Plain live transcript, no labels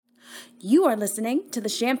You are listening to the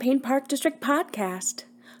Champaign Park District podcast.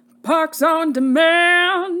 Parks on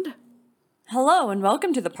Demand! Hello and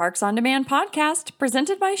welcome to the Parks on Demand podcast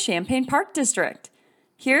presented by Champaign Park District.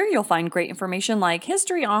 Here you'll find great information like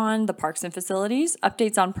history on the parks and facilities,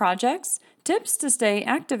 updates on projects, tips to stay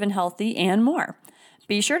active and healthy, and more.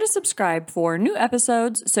 Be sure to subscribe for new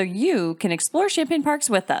episodes so you can explore Champaign Parks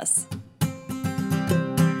with us.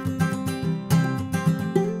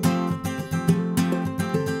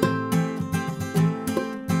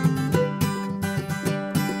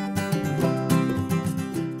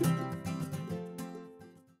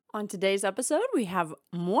 On today's episode, we have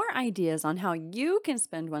more ideas on how you can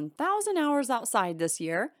spend 1,000 hours outside this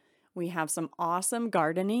year. We have some awesome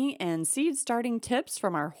gardening and seed starting tips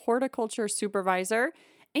from our horticulture supervisor,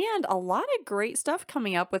 and a lot of great stuff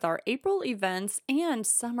coming up with our April events and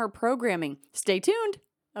summer programming. Stay tuned!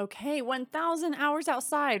 Okay, 1,000 hours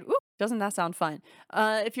outside. Ooh, doesn't that sound fun?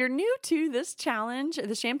 If you're new to this challenge,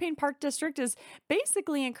 the Champaign Park District is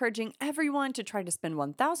basically encouraging everyone to try to spend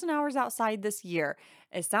 1,000 hours outside this year.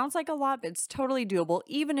 It sounds like a lot, but it's totally doable,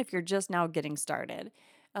 even if you're just now getting started.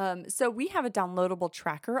 So we have a downloadable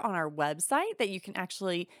tracker on our website that you can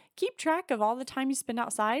actually keep track of all the time you spend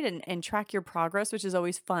outside and track your progress, which is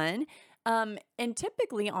always fun. And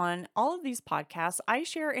typically on all of these podcasts, I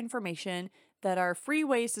share information that are free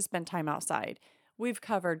ways to spend time outside. We've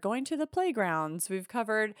covered going to the playgrounds. We've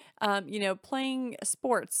covered, playing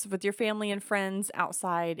sports with your family and friends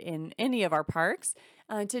outside in any of our parks.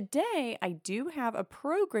 Today, I do have a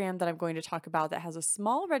program that I'm going to talk about that has a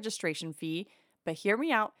small registration fee. But hear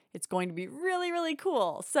me out, it's going to be really, really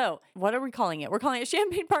cool. So what are we calling it? We're calling it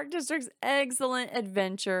Champaign Park District's Excellent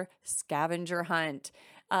Adventure Scavenger Hunt.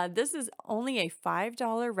 This is only a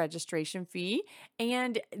 $5 registration fee,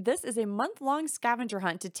 and this is a month-long scavenger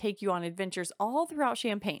hunt to take you on adventures all throughout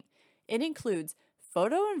Champaign. It includes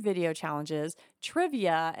photo and video challenges,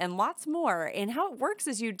 trivia, and lots more. And how it works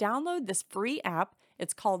is you download this free app.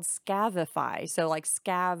 It's called Scavify, so like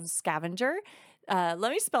scavenger. Let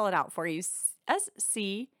me spell it out for you.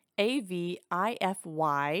 SCAVIFY.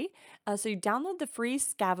 So you download the free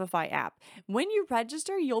Scavify app. When you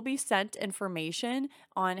register, you'll be sent information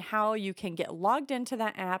on how you can get logged into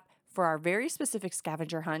that app for our very specific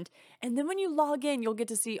scavenger hunt. And then when you log in, you'll get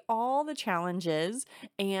to see all the challenges,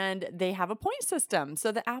 and they have a point system.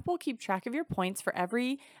 So the app will keep track of your points for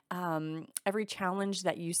every challenge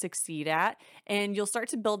that you succeed at, and you'll start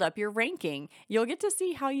to build up your ranking. You'll get to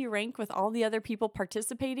see how you rank with all the other people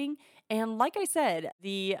participating. And like I said,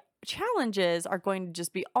 the challenges are going to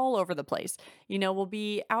just be all over the place. We'll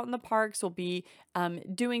be out in the parks. We'll be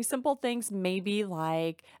doing simple things, maybe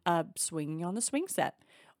like swinging on the swing set.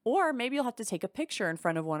 Or maybe you'll have to take a picture in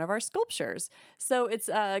front of one of our sculptures. So it's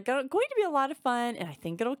going to be a lot of fun, and I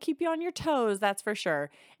think it'll keep you on your toes, that's for sure.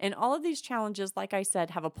 And all of these challenges, like I said,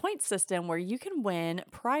 have a point system where you can win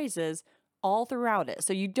prizes all throughout it.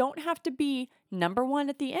 So you don't have to be number one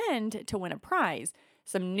at the end to win a prize.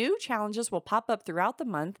 Some new challenges will pop up throughout the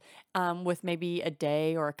month with maybe a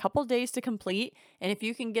day or a couple days to complete. And if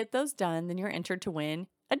you can get those done, then you're entered to win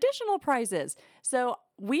additional prizes. So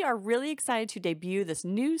we are really excited to debut this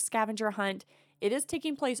new scavenger hunt. It is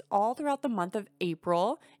taking place all throughout the month of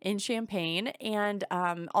April in Champaign. And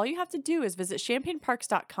all you have to do is visit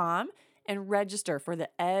champaigneparks.com and register for the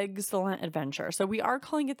Excellent Adventure. So we are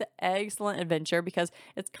calling it the Excellent Adventure because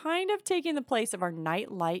it's kind of taking the place of our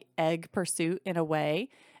Nightlight Egg Pursuit in a way.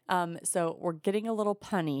 So we're getting a little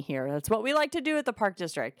punny here. That's what we like to do at the Park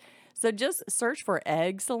District. So just search for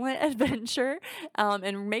Excellent Adventure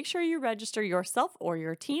and make sure you register yourself or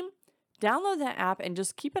your team. Download that app and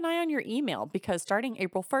just keep an eye on your email because starting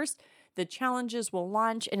April 1st, the challenges will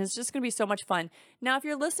launch and it's just going to be so much fun. Now, if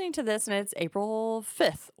you're listening to this and it's April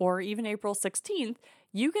 5th or even April 16th,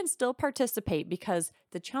 you can still participate because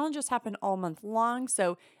the challenges happen all month long.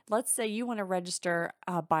 So let's say you want to register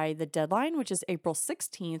by the deadline, which is April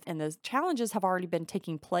 16th, and the challenges have already been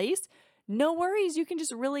taking place. No worries. You can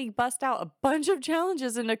just really bust out a bunch of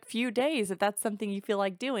challenges in a few days if that's something you feel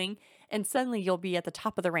like doing. And suddenly you'll be at the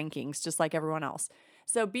top of the rankings, just like everyone else.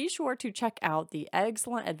 So be sure to check out the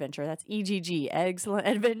Excellent Adventure. That's EGG, Excellent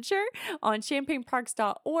Adventure, on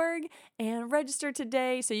champaignparks.org and register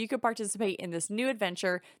today so you can participate in this new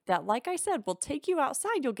adventure that, like I said, will take you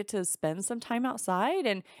outside. You'll get to spend some time outside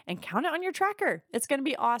and count it on your tracker. It's going to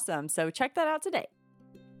be awesome. So check that out today.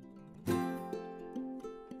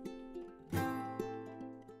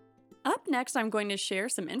 Up up next, I'm going to share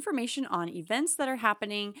some information on events that are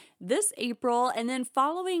happening this April. And then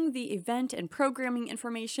following the event and programming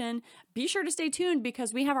information, be sure to stay tuned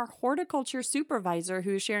because we have our horticulture supervisor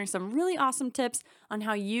who is sharing some really awesome tips on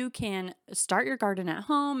how you can start your garden at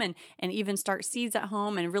home and even start seeds at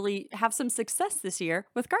home and really have some success this year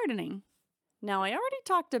with gardening. Now, I already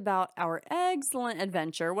talked about our Excellent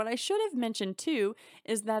Adventure. What I should have mentioned too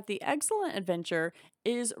is that the Excellent Adventure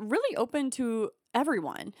is really open to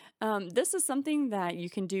everyone. This is something that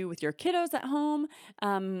you can do with your kiddos at home.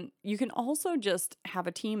 You can also just have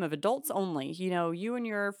a team of adults only, you and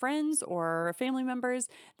your friends or family members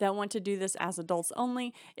that want to do this as adults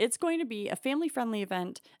only. It's going to be a family-friendly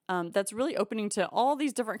event that's really opening to all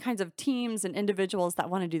these different kinds of teams and individuals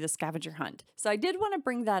that want to do the scavenger hunt. So I did want to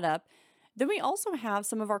bring that up. Then we also have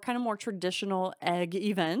some of our kind of more traditional egg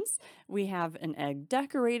events. We have an egg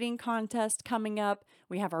decorating contest coming up.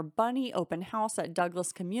 We have our bunny open house at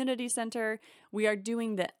Douglas Community Center. We are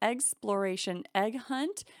doing the Exploration Egg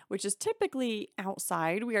Hunt, which is typically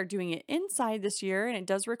outside. We are doing it inside this year, and it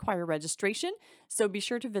does require registration. So be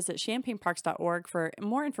sure to visit champaignparks.org for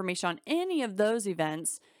more information on any of those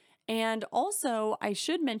events. And also, I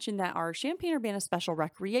should mention that our Champaign-Urbana Special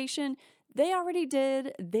Recreation, they already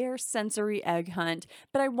did their sensory egg hunt,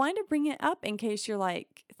 but I wanted to bring it up in case you're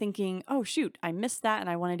like thinking, oh shoot, I missed that and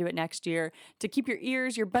I want to do it next year, to keep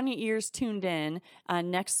your bunny ears tuned in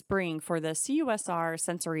next spring for the CUSR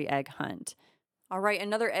sensory egg hunt. All right,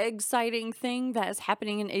 another exciting thing that is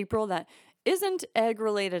happening in April that isn't egg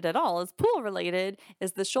related at all, is pool related,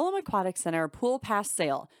 is the Sholem Aquatic Center Pool Pass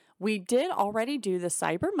Sale. We did already do the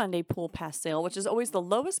Cyber Monday Pool Pass sale, which is always the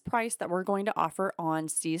lowest price that we're going to offer on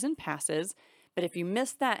season passes. But if you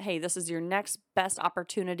missed that, hey, this is your next best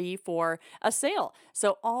opportunity for a sale.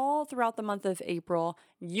 So all throughout the month of April,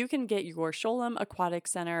 you can get your Sholem Aquatic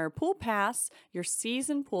Center Pool Pass, your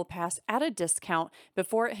season pool pass at a discount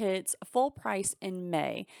before it hits full price in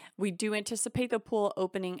May. We do anticipate the pool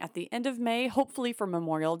opening at the end of May, hopefully for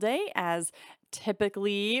Memorial Day, as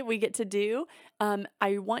typically we get to do.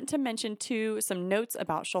 I want to mention too some notes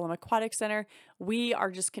about Sholem Aquatic Center. We are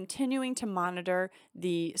just continuing to monitor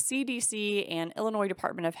the CDC and Illinois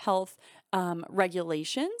Department of Health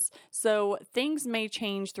regulations. So things may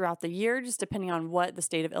change throughout the year, just depending on what the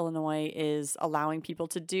state of Illinois is allowing people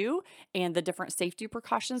to do and the different safety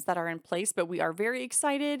precautions that are in place. But we are very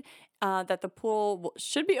excited that the pool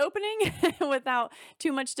should be opening without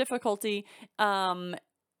too much difficulty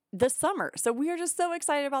this summer. So we are just so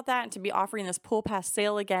excited about that, and to be offering this pool pass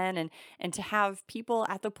sale again and to have people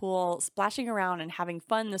at the pool splashing around and having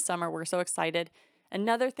fun this summer. We're so excited.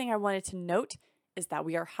 Another thing I wanted to note is that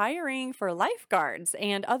we are hiring for lifeguards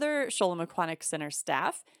and other Sholem Aquatic Center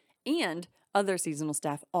staff and other seasonal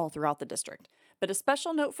staff all throughout the district. But a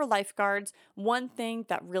special note for lifeguards, one thing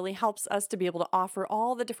that really helps us to be able to offer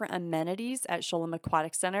all the different amenities at Sholem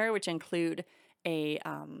Aquatic Center, which include a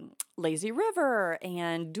lazy river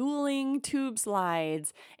and dueling tube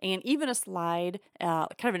slides and even a slide, kind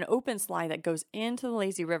of an open slide that goes into the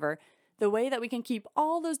lazy river. The way that we can keep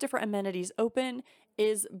all those different amenities open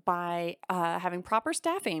is by having proper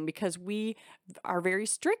staffing, because we are very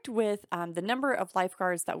strict with the number of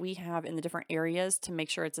lifeguards that we have in the different areas to make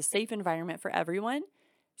sure it's a safe environment for everyone.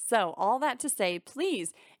 So all that to say,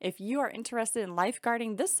 please, if you are interested in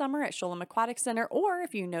lifeguarding this summer at Sholem Aquatic Center, or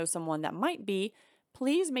if you know someone that might be,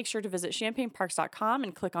 please make sure to visit champaignparks.com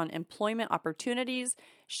and click on employment opportunities.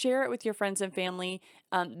 Share it with your friends and family.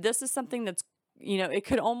 This is something that's, it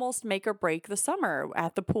could almost make or break the summer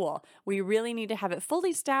at the pool. We really need to have it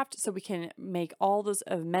fully staffed so we can make all those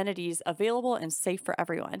amenities available and safe for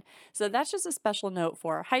everyone. So that's just a special note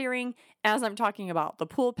for hiring. As I'm talking about the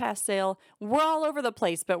pool pass sale, we're all over the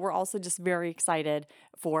place, but we're also just very excited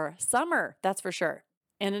for summer. That's for sure.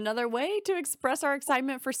 And another way to express our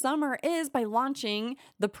excitement for summer is by launching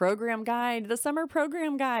the program guide, the summer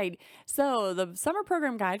program guide. So the summer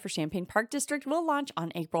program guide for Champaign Park District will launch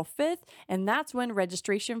on April 5th, and that's when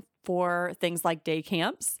registration for things like day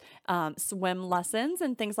camps, swim lessons,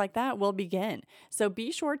 and things like that will begin. So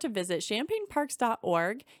be sure to visit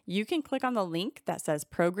champaignparks.org. You can click on the link that says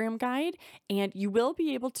program guide, and you will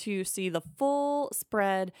be able to see the full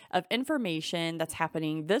spread of information that's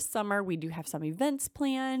happening this summer. We do have some events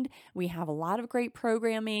planned. We have a lot of great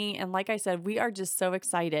programming. And like I said, we are just so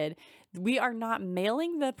excited. We are not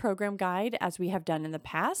mailing the program guide as we have done in the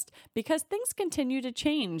past because things continue to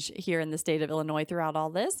change here in the state of Illinois throughout all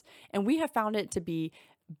this. And we have found it to be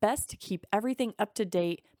best to keep everything up to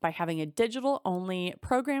date by having a digital only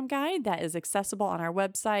program guide that is accessible on our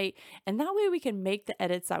website. And that way we can make the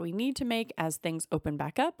edits that we need to make as things open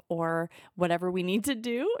back up or whatever we need to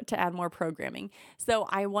do to add more programming. So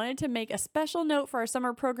I wanted to make a special note for our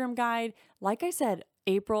summer program guide. Like I said,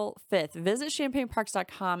 April 5th, visit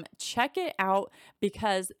champaignparks.com, check it out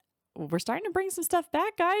because we're starting to bring some stuff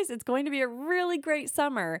back, guys. It's going to be a really great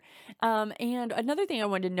summer. And another thing I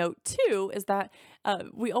wanted to note too is that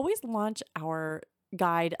we always launch our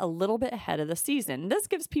guide a little bit ahead of the season. This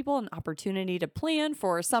gives people an opportunity to plan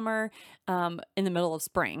for summer in the middle of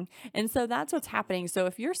spring. And so that's what's happening. So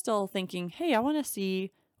if you're still thinking, hey, I want to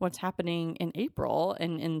see what's happening in April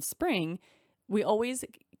and in spring, we always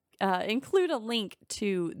include a link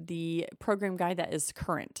to the program guide that is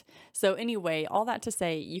current. So anyway, all that to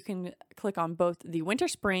say, you can click on both the winter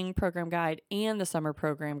spring program guide and the summer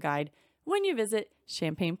program guide when you visit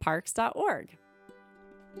champaignparks.org.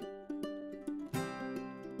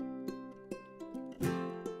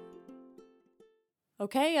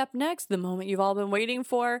 Okay, up next, the moment you've all been waiting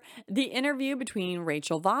for, the interview between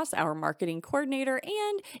Rachel Voss, our marketing coordinator,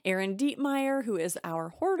 and Erin Dietmeyer, who is our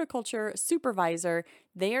horticulture supervisor.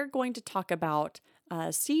 They are going to talk about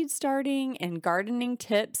seed starting and gardening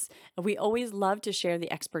tips. We always love to share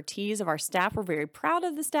the expertise of our staff. We're very proud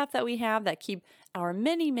of the staff that we have that keep our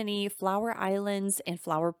many, many flower islands and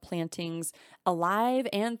flower plantings alive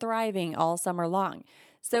and thriving all summer long.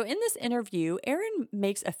 So in this interview, Erin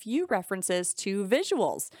makes a few references to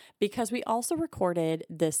visuals because we also recorded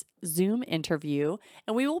this Zoom interview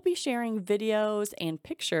and we will be sharing videos and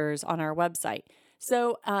pictures on our website.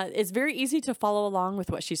 So it's very easy to follow along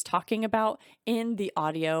with what she's talking about in the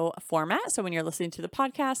audio format. So when you're listening to the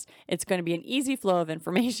podcast, it's going to be an easy flow of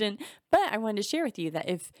information. But I wanted to share with you that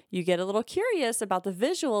if you get a little curious about the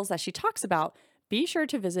visuals that she talks about, be sure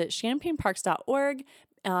to visit champaignparks.org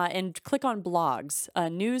and click on blogs,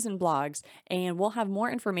 news and blogs, and we'll have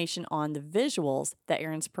more information on the visuals that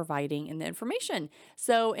Erin's providing in the information.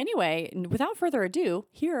 So anyway, without further ado,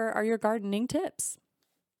 here are your gardening tips.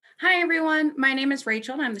 Hi, everyone. My name is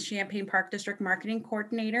Rachel, and I'm the Champaign Park District Marketing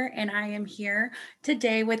Coordinator, and I am here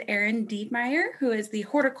today with Erin Dietmeyer, who is the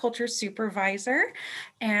Horticulture Supervisor,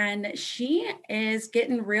 and she is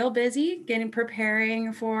getting real busy,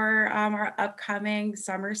 preparing for our upcoming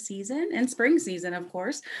summer season and spring season, of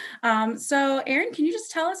course. So, Erin, can you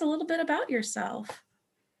just tell us a little bit about yourself?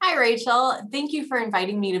 Hi, Rachel. Thank you for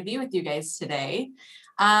inviting me to be with you guys today.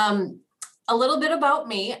 A little bit about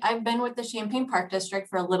me. I've been with the Champaign Park District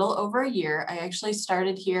for a little over a year. I actually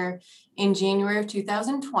started here in January of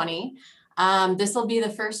 2020. This will be the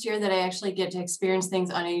first year that I actually get to experience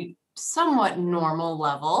things on a somewhat normal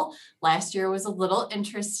level. Last year was a little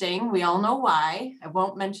interesting. We all know why. I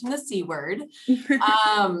won't mention the C word.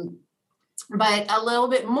 But a little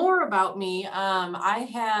bit more about me. I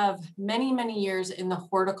have many, many years in the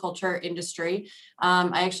horticulture industry.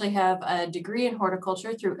 I actually have a degree in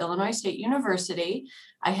horticulture through Illinois State University.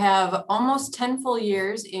 I have almost 10 full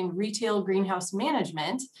years in retail greenhouse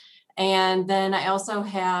management. And then I also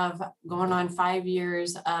have going on 5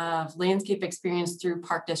 years of landscape experience through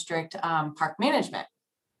Park District Park Management.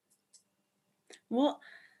 Well,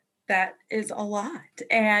 that is a lot,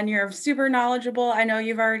 and you're super knowledgeable. I know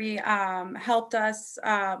you've already helped us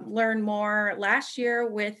learn more last year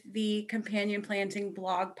with the companion planting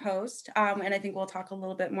blog post, and I think we'll talk a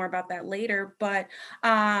little bit more about that later. But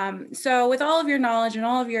so with all of your knowledge and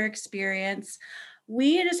all of your experience,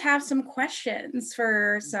 we just have some questions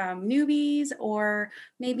for some newbies or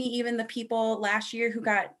maybe even the people last year who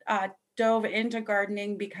got dove into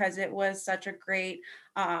gardening because it was such a great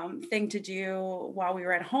thing to do while we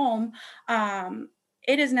were at home.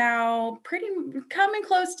 It is now pretty coming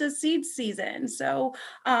close to seed season. So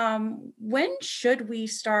when should we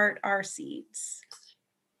start our seeds?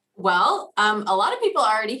 Well, a lot of people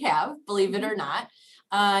already have, believe it or not.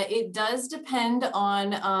 It does depend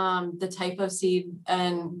on the type of seed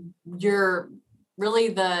and why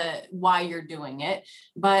you're doing it.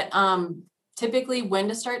 But typically when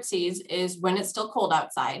to start seeds is when it's still cold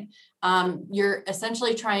outside. You're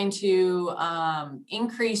essentially trying to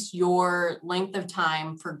increase your length of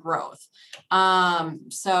time for growth.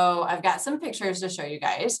 So I've got some pictures to show you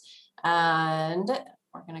guys, and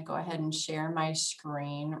we're going to go ahead and share my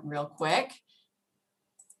screen real quick.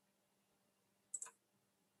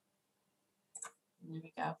 There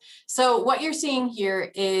we go. So what you're seeing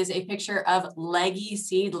here is a picture of leggy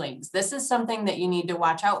seedlings. This is something that you need to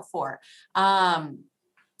watch out for.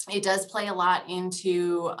 it does play a lot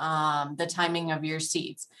into the timing of your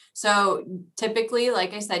seeds. So typically,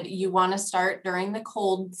 like I said, you want to start during the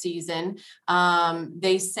cold season.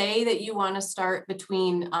 They say that you want to start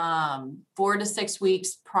between 4 to 6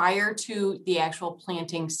 weeks prior to the actual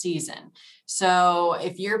planting season. So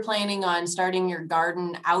if you're planning on starting your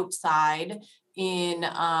garden outside in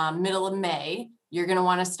middle of May, you're going to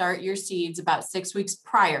want to start your seeds about 6 weeks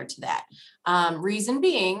prior to that. Reason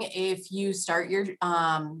being, if you start your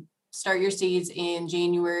seeds in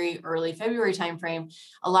January, early February timeframe,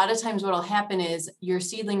 a lot of times what will happen is your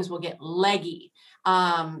seedlings will get leggy.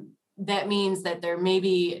 That means that they're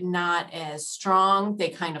maybe not as strong. They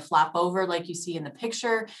kind of flop over like you see in the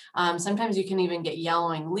picture. Sometimes you can even get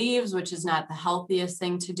yellowing leaves, which is not the healthiest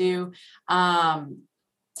thing to do.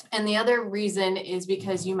 And the other reason is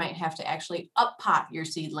because you might have to actually up pot your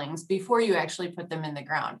seedlings before you actually put them in the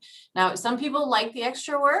ground. Now, some people like the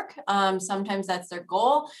extra work. Sometimes that's their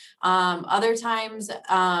goal. Other times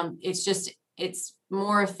it's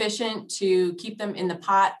more efficient to keep them in the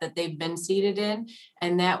pot that they've been seeded in.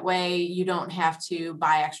 And that way you don't have to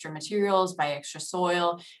buy extra materials, buy extra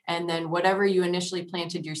soil. And then whatever you initially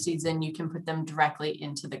planted your seeds in, you can put them directly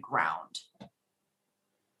into the ground.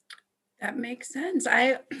 That makes sense.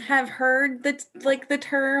 I have heard that like the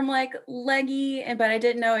term like leggy, but I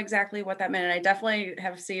didn't know exactly what that meant. And I definitely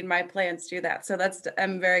have seen my plants do that. So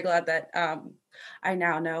I'm very glad that I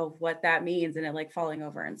now know what that means and it like falling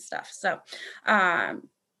over and stuff. So um,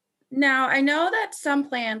 now I know that some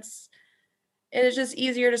plants, it is just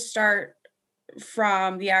easier to start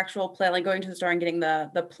from the actual plant, like going to the store and getting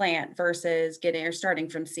the plant versus getting or starting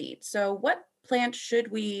from seed. So what plant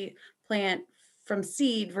should we plant from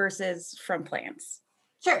seed versus from plants?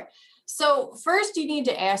 Sure. So first you need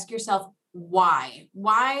to ask yourself, why?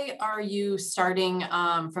 Why are you starting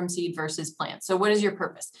from seed versus plant? So what is your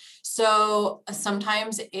purpose? So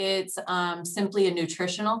sometimes it's simply a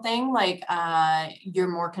nutritional thing, like you're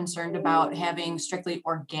more concerned about having strictly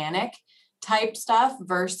organic type stuff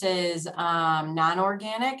versus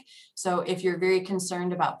non-organic. So if you're very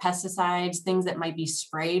concerned about pesticides, things that might be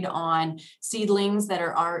sprayed on seedlings that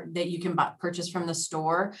that you can purchase from the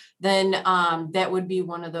store, then that would be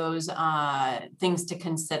one of those things to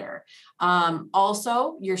consider.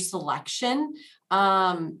 Also, your selection.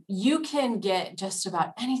 You can get just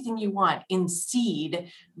about anything you want in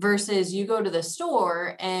seed versus you go to the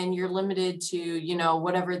store and you're limited to,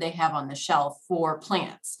 whatever they have on the shelf for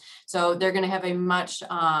plants. So they're going to have a much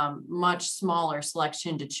smaller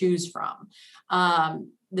selection to choose from.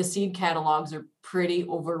 The seed catalogs are pretty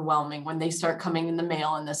overwhelming when they start coming in the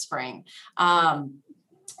mail in the spring.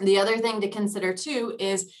 The other thing to consider too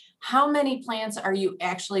is how many plants are you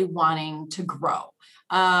actually wanting to grow?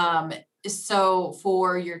 So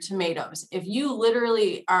for your tomatoes, if you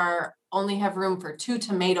literally only have room for 2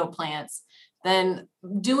 tomato plants, then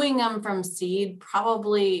doing them from seed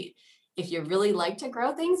probably, if you really like to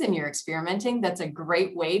grow things and you're experimenting, that's a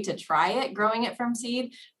great way to try it, growing it from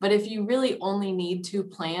seed. But if you really only need 2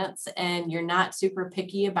 plants and you're not super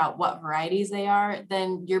picky about what varieties they are,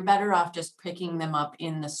 then you're better off just picking them up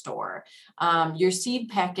in the store. Your seed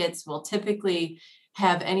packets will typically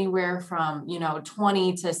have anywhere from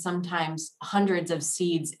 20 to sometimes hundreds of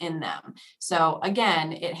seeds in them. So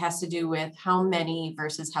again, it has to do with how many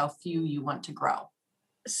versus how few you want to grow.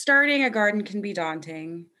 Starting a garden can be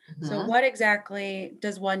daunting. So Mhm. what exactly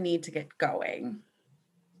does one need to get going?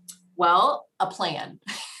 Well, a plan.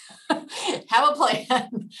 Have a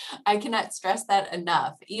plan. I cannot stress that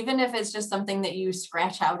enough. Even if it's just something that you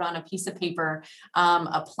scratch out on a piece of paper,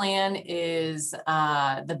 a plan is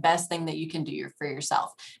the best thing that you can do for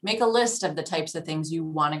yourself. Make a list of the types of things you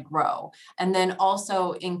want to grow, and then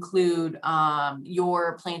also include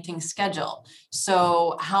your planting schedule.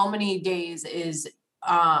 So how many days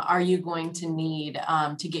are you going to need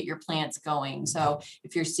to get your plants going? So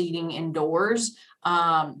if you're seeding indoors,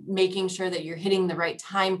 making sure that you're hitting the right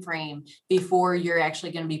time frame before you're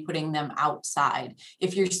actually going to be putting them outside.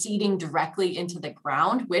 If you're seeding directly into the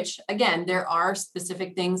ground, which again, there are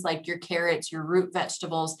specific things like your carrots, your root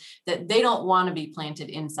vegetables, that they don't want to be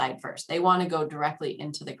planted inside first. They want to go directly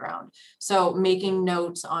into the ground. So making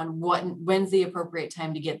notes on when's the appropriate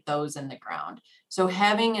time to get those in the ground. So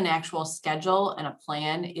having an actual schedule and a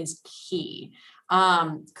plan is key.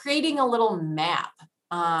 Creating a little map.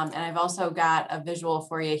 And I've also got a visual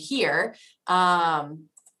for you here.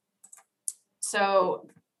 So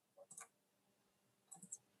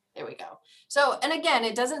there we go. So, and again,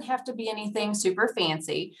 it doesn't have to be anything super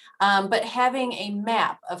fancy, but having a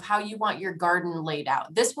map of how you want your garden laid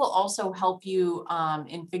out. This will also help you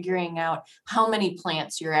in figuring out how many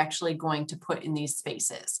plants you're actually going to put in these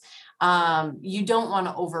spaces. You don't want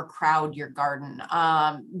to overcrowd your garden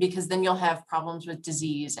because then you'll have problems with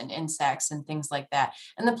disease and insects and things like that.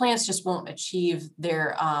 And the plants just won't achieve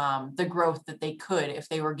their the growth that they could if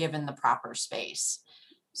they were given the proper space.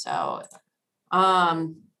 So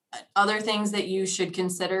other things that you should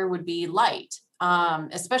consider would be light,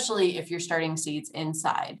 especially if you're starting seeds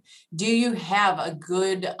inside. Do you have a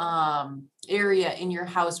good area in your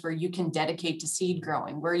house where you can dedicate to seed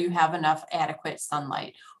growing, where you have enough adequate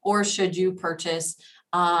sunlight? Or should you purchase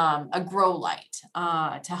a grow light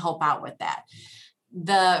to help out with that?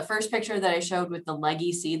 The first picture that I showed with the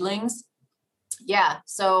leggy seedlings, yeah,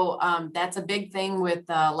 so that's a big thing with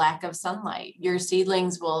lack of sunlight. Your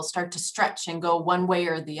seedlings will start to stretch and go one way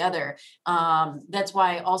or the other. That's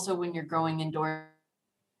why also when you're growing indoors,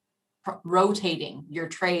 rotating your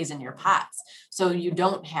trays and your pots so you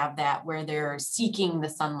don't have that where they're seeking the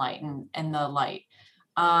sunlight and the light.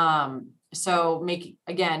 So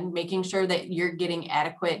making sure that you're getting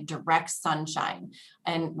adequate direct sunshine.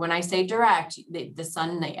 And when I say direct, the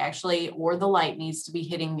sun or the light needs to be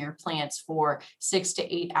hitting your plants for 6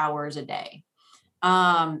 to 8 hours a day.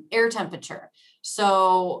 Air temperature.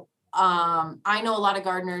 So I know a lot of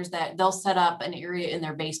gardeners that they'll set up an area in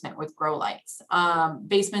their basement with grow lights.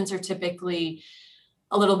 Basements are typically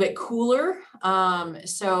a little bit cooler.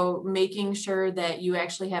 So making sure that you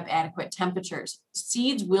actually have adequate temperatures.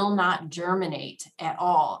 Seeds will not germinate at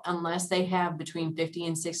all unless they have between 50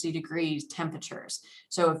 and 60 degrees temperatures.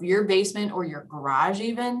 So if your basement or your garage,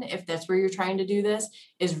 even if that's where you're trying to do this,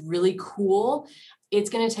 is really cool, it's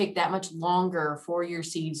going to take that much longer for your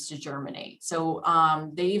seeds to germinate. So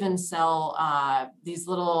they even sell these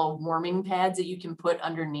little warming pads that you can put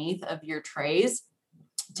underneath of your trays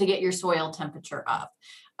to get your soil temperature up.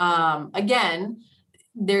 Again,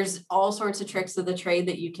 there's all sorts of tricks of the trade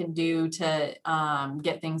that you can do to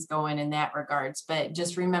get things going in that regards, but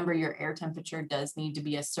just remember your air temperature does need to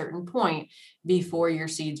be a certain point before your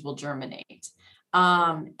seeds will germinate.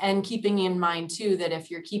 And keeping in mind too, that if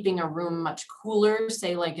you're keeping a room much cooler,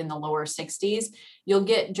 say like in the lower 60s, you'll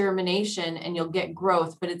get germination and you'll get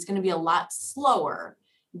growth, but it's going to be a lot slower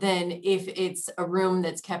than if it's a room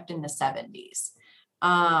that's kept in the 70s.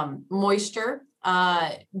 Moisture,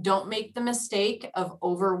 don't make the mistake of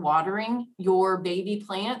overwatering your baby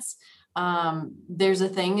plants. There's a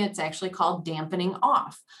thing, it's actually called dampening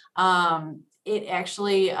off. It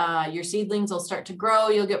actually, your seedlings will start to grow,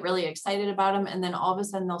 you'll get really excited about them, and then all of a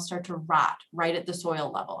sudden they'll start to rot right at the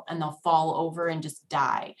soil level and they'll fall over and just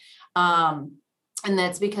die. And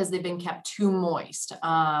that's because they've been kept too moist,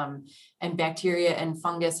 and bacteria and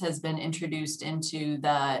fungus has been introduced into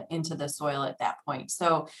the soil at that point.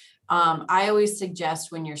 So I always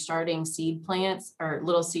suggest when you're starting seed plants or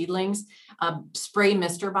little seedlings, spray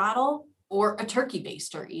mister bottle or a turkey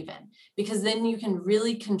baster even, because then you can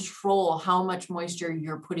really control how much moisture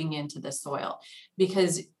you're putting into the soil.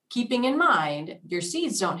 Because keeping in mind, your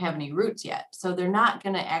seeds don't have any roots yet, so they're not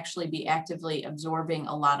going to actually be actively absorbing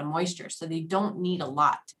a lot of moisture, so they don't need a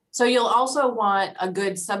lot. So you'll also want a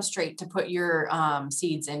good substrate to put your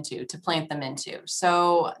seeds into, to plant them into.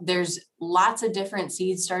 So there's lots of different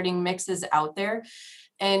seed starting mixes out there,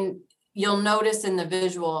 and you'll notice in the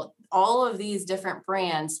visual, all of these different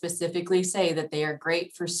brands specifically say that they are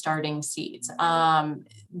great for starting seeds.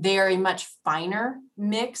 They are a much finer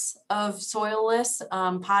mix of soilless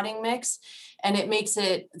potting mix, and it makes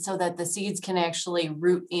it so that the seeds can actually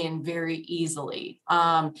root in very easily.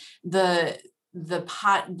 The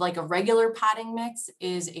pot, like a regular potting mix,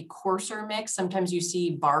 is a coarser mix. Sometimes you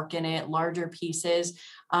see bark in it, larger pieces.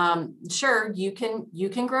 Sure, you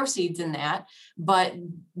can grow seeds in that, but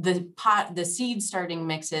the seed starting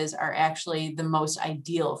mixes are actually the most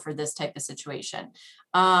ideal for this type of situation.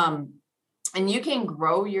 And you can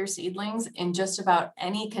grow your seedlings in just about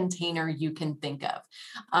any container you can think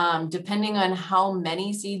of. Depending on how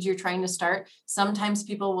many seeds you're trying to start, sometimes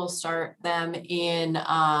people will start them in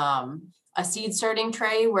a seed starting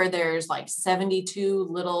tray where there's like 72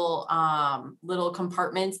 little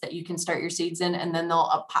compartments that you can start your seeds in, and then they'll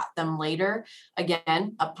up pot them later.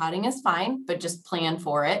 Again, up potting is fine, but just plan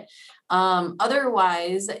for it.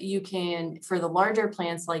 Otherwise, you can, for the larger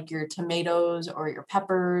plants like your tomatoes or your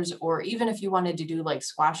peppers, or even if you wanted to do like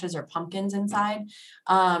squashes or pumpkins inside,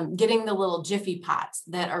 getting the little Jiffy pots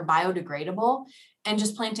that are biodegradable and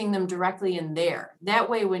just planting them directly in there. That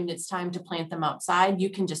way, when it's time to plant them outside,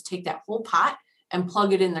 you can just take that whole pot and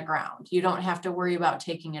plug it in the ground. You don't have to worry about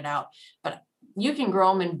taking it out. But You can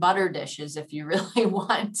grow them in butter dishes if you really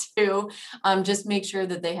want to. Just make sure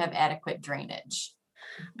that they have adequate drainage.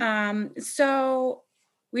 So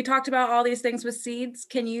we talked about all these things with seeds.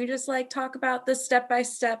 Can you just like talk about the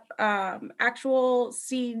step-by-step actual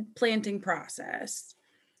seed planting process?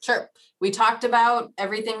 Sure. We talked about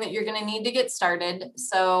everything that you're going to need to get started.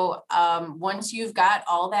 So once you've got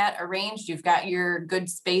all that arranged, you've got your good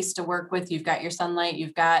space to work with, you've got your sunlight,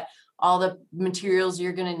 you've got all the materials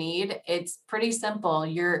you're going to need. It's pretty simple.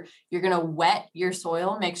 You're going to wet your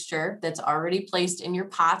soil mixture that's already placed in your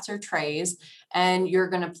pots or trays, and you're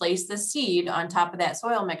going to place the seed on top of that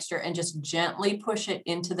soil mixture and just gently push it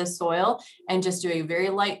into the soil and just do a very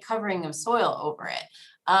light covering of soil over it.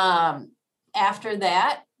 After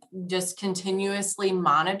that, just continuously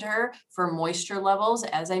monitor for moisture levels.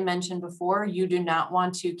 As I mentioned before, you do not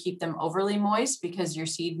want to keep them overly moist because your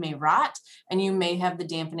seed may rot and you may have the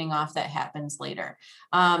dampening off that happens later.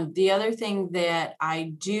 The other thing that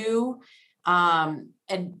I do, and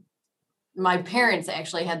my parents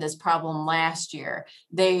actually had this problem last year.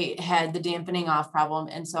 They had the dampening off problem.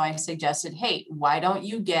 And so I suggested, hey, why don't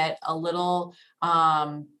you get a little,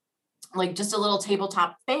 like just a little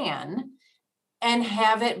tabletop fan and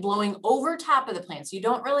have it blowing over top of the plants. You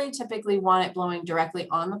don't really typically want it blowing directly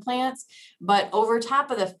on the plants, but over top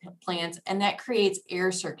of the plants, and that creates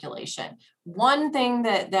air circulation. One thing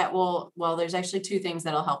that will, well, there's actually two things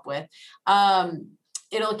that'll help with.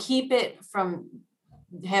 It'll keep it from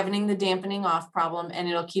having the dampening off problem, and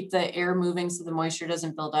it'll keep the air moving so the moisture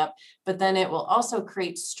doesn't build up, but then it will also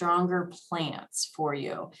create stronger plants for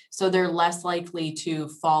you. So they're less likely to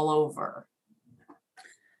fall over.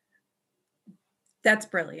 That's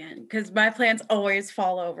brilliant because my plants always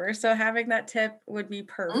fall over. So having that tip would be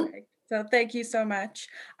perfect. So thank you so much.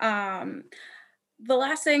 The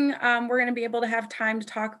last thing we're going to be able to have time to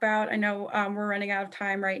talk about, I know we're running out of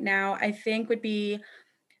time right now, I think would be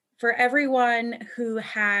for everyone who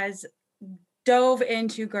has dove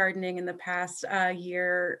into gardening in the past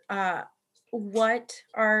year, what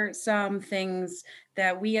are some things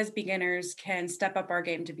that we as beginners can step up our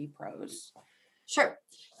game to be pros? Sure.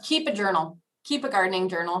 Keep a journal. Keep a gardening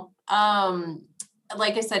journal.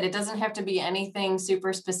 Like I said, it doesn't have to be anything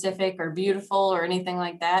super specific or beautiful or anything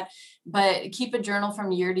like that, but keep a journal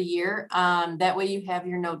from year to year. That way you have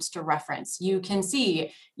your notes to reference. You can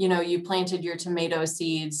see, you planted your tomato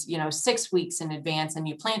seeds, 6 weeks in advance, and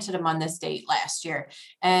you planted them on this date last year.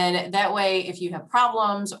 And that way, if you have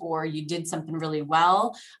problems or you did something really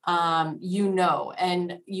well, and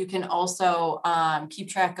you can also keep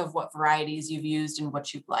track of what varieties you've used and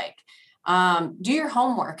what you like. Do your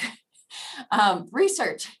homework.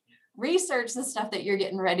 Research the stuff that you're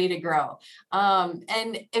getting ready to grow.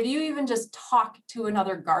 And if you even just talk to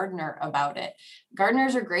another gardener about it,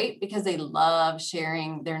 gardeners are great because they love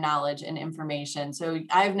sharing their knowledge and information. So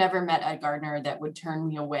I've never met a gardener that would turn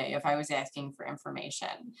me away if I was asking for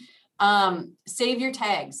information. Save your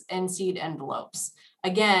tags and seed envelopes.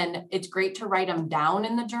 Again, it's great to write them down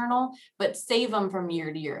in the journal, but save them from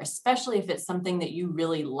year to year, especially if it's something that you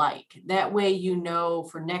really like. That way,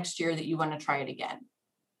 for next year that you want to try it again.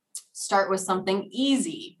 Start with something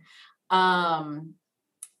easy. I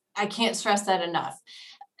can't stress that enough.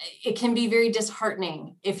 It can be very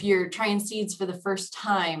disheartening if you're trying seeds for the first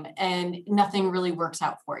time and nothing really works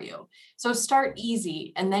out for you. So start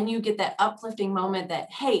easy, and then you get that uplifting moment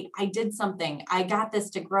that, hey, I did something. I got this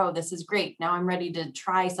to grow. This is great. Now I'm ready to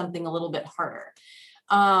try something a little bit harder.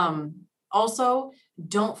 Also,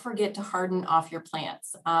 don't forget to harden off your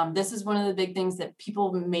plants. This is one of the big things that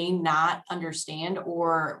people may not understand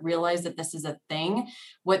or realize that this is a thing.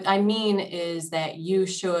 What I mean is that you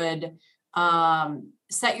should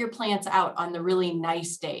set your plants out on the really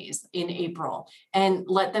nice days in April and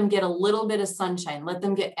let them get a little bit of sunshine, let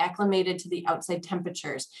them get acclimated to the outside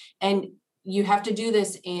temperatures. And you have to do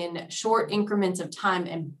this in short increments of time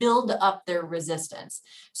and build up their resistance.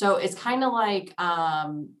 So it's kind of like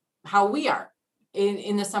how we are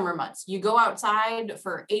in the summer months. You go outside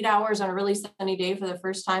for 8 hours on a really sunny day for the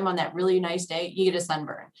first time on that really nice day, you get a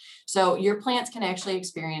sunburn. So your plants can actually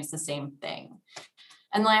experience the same thing.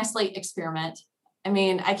 And lastly, experiment.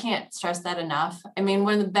 I can't stress that enough.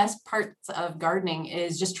 One of the best parts of gardening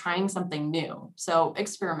is just trying something new. So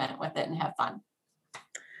experiment with it and have fun.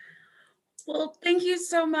 Well, thank you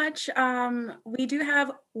so much. We do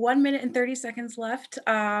have 1 minute and 30 seconds left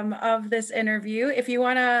of this interview. If you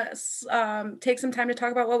want to take some time to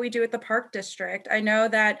talk about what we do at the Park District, I know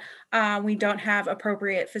that we don't have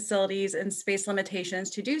appropriate facilities and space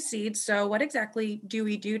limitations to do seeds. So what exactly do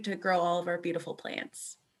we do to grow all of our beautiful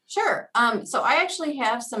plants? Sure. So I actually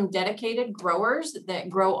have some dedicated growers that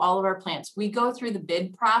grow all of our plants. We go through the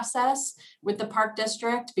bid process with the park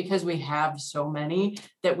district because we have so many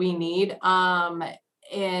that we need.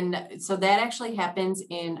 And so that actually happens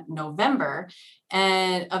in November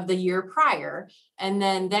and of the year prior. And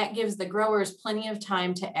then that gives the growers plenty of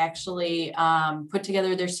time to actually put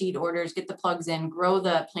together their seed orders, get the plugs in, grow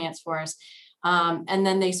the plants for us. And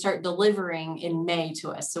then they start delivering in May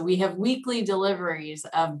to us. So we have weekly deliveries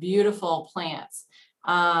of beautiful plants.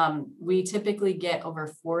 We typically get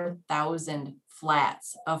over 4,000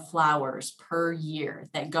 flats of flowers per year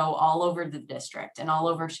that go all over the district and all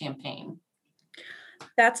over Champaign.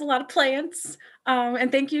 That's a lot of plants.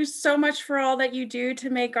 And thank you so much for all that you do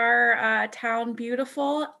to make our town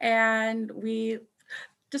beautiful. And we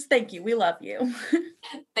just thank you. We love you.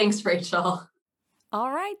 Thanks, Rachel. All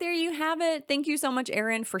right, there you have it. Thank you so much,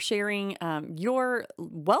 Erin, for sharing your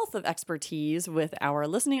wealth of expertise with our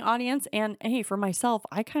listening audience. And hey, for myself,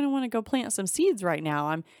 I kind of want to go plant some seeds right now.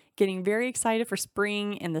 I'm getting very excited for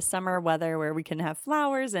spring and the summer weather where we can have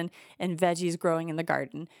flowers and veggies growing in the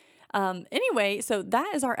garden. Anyway, so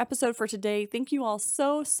that is our episode for today. Thank you all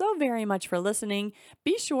so very much for listening.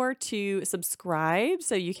 Be sure to subscribe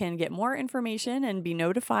so you can get more information and be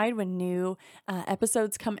notified when new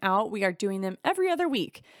episodes come out. We are doing them every other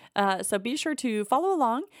week. So be sure to follow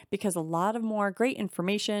along because a lot of more great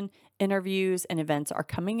information, interviews, and events are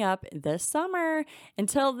coming up this summer.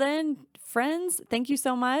 Until then, friends, thank you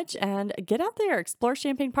so much and get out there, explore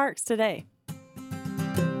Champaign Parks today.